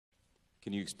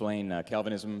Can you explain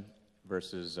Calvinism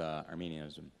versus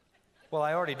Arminianism? Well,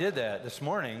 I already did that this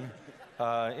morning.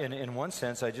 In one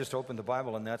sense, I just opened the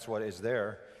Bible and that's what is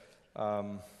there.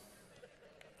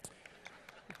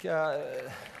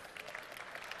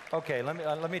 Okay,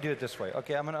 let me do it this way.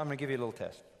 Okay, I'm gonna give you a little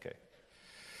test. Okay.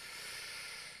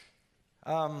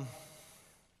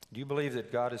 Do you believe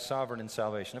that God is sovereign in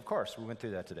salvation? Of course, we went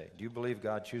through that today. Do you believe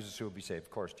God chooses who will be saved? Of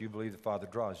course. Do you believe the Father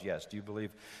draws? Yes. Do you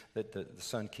believe that the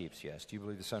Son keeps? Yes. Do you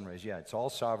believe the Son raised? Yeah. It's all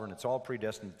sovereign. It's all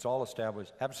predestined. It's all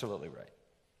established. Absolutely right.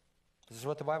 This is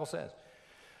what the Bible says.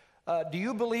 Do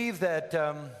you believe that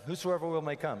whosoever will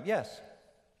may come? Yes.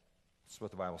 This is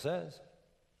what the Bible says.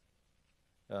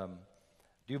 Do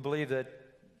you believe that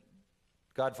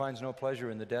God finds no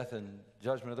pleasure in the death and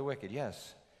judgment of the wicked?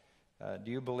 Yes.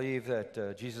 Do you believe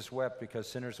that Jesus wept because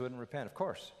sinners wouldn't repent? Of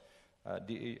course.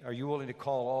 Are you willing to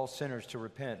call all sinners to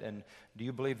repent? And do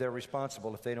you believe they're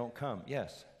responsible if they don't come?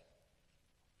 Yes.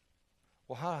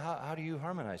 Well, how do you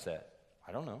harmonize that?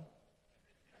 I don't know.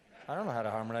 I don't know how to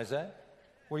harmonize that.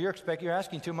 Well, you're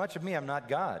asking too much of me. I'm not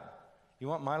God. You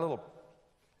want my little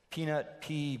peanut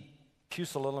pea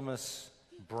pusillanimous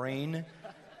brain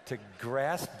to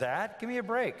grasp that? Give me a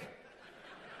break.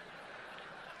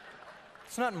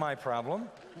 It's not my problem.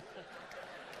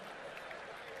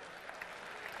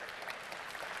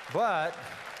 But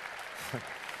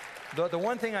the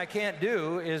one thing I can't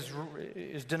do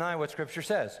is deny what Scripture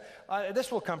says.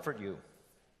 This will comfort you.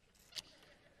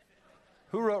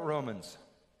 Who wrote Romans?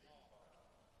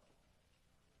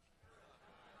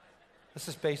 This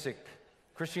is basic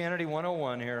Christianity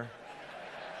 101 here.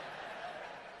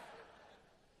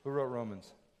 Who wrote Romans?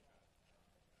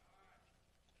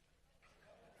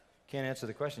 Can't answer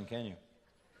the question, can you?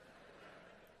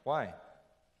 Why?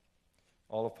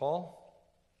 All of Paul?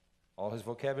 All his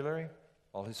vocabulary?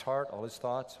 All his heart? All his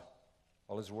thoughts?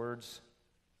 All his words?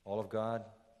 All of God?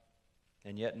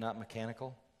 And yet not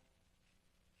mechanical?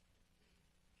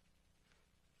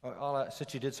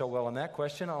 Since you did so well on that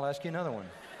question, I'll ask you another one.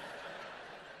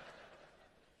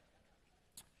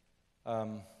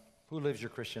 Who lives your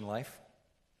Christian life?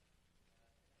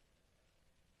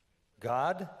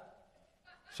 God?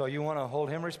 So you want to hold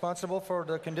him responsible for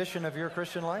the condition of your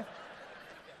Christian life?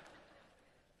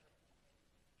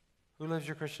 Who lives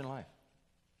your Christian life?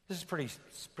 This is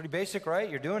pretty basic, right?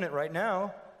 You're doing it right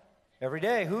now, every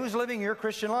day. Who's living your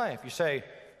Christian life? You say,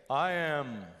 I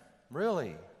am.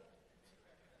 Really? You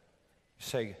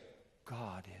say,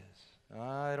 God is.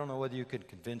 I don't know whether you could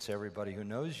convince everybody who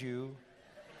knows you.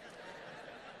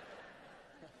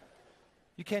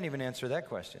 You can't even answer that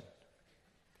question.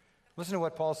 Listen to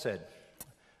what Paul said.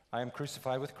 I am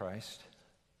crucified with Christ.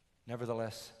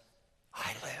 Nevertheless,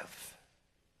 I live.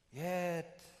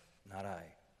 Yet, not I.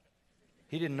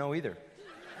 He didn't know either.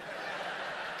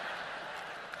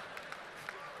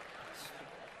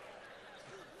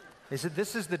 He said,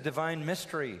 this is the divine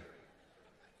mystery.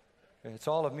 It's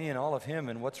all of me and all of him,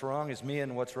 and what's wrong is me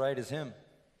and what's right is him.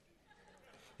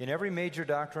 In every major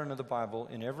doctrine of the Bible,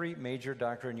 in every major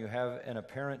doctrine, you have an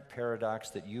apparent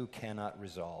paradox that you cannot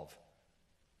resolve.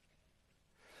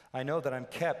 I know that I'm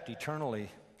kept eternally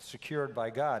secured by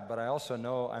God, but I also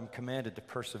know I'm commanded to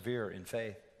persevere in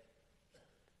faith.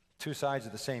 Two sides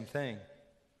of the same thing.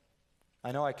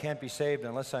 I know I can't be saved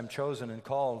unless I'm chosen and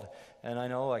called, and I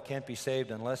know I can't be saved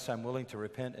unless I'm willing to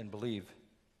repent and believe.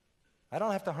 I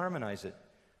don't have to harmonize it,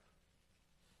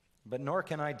 but nor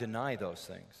can I deny those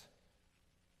things.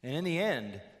 And in the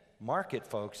end, mark it,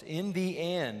 folks, in the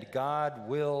end, God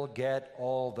will get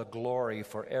all the glory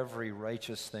for every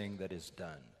righteous thing that is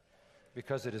done,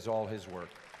 because it is all his work.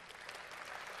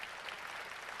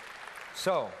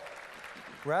 So,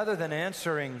 rather than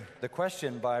answering the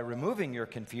question by removing your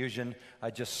confusion, I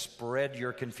just spread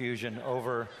your confusion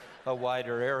over a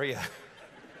wider area.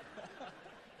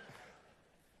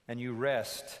 And you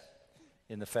rest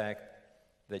in the fact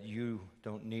that you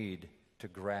don't need to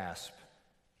grasp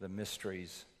the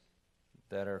mysteries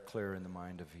that are clear in the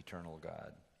mind of eternal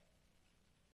God.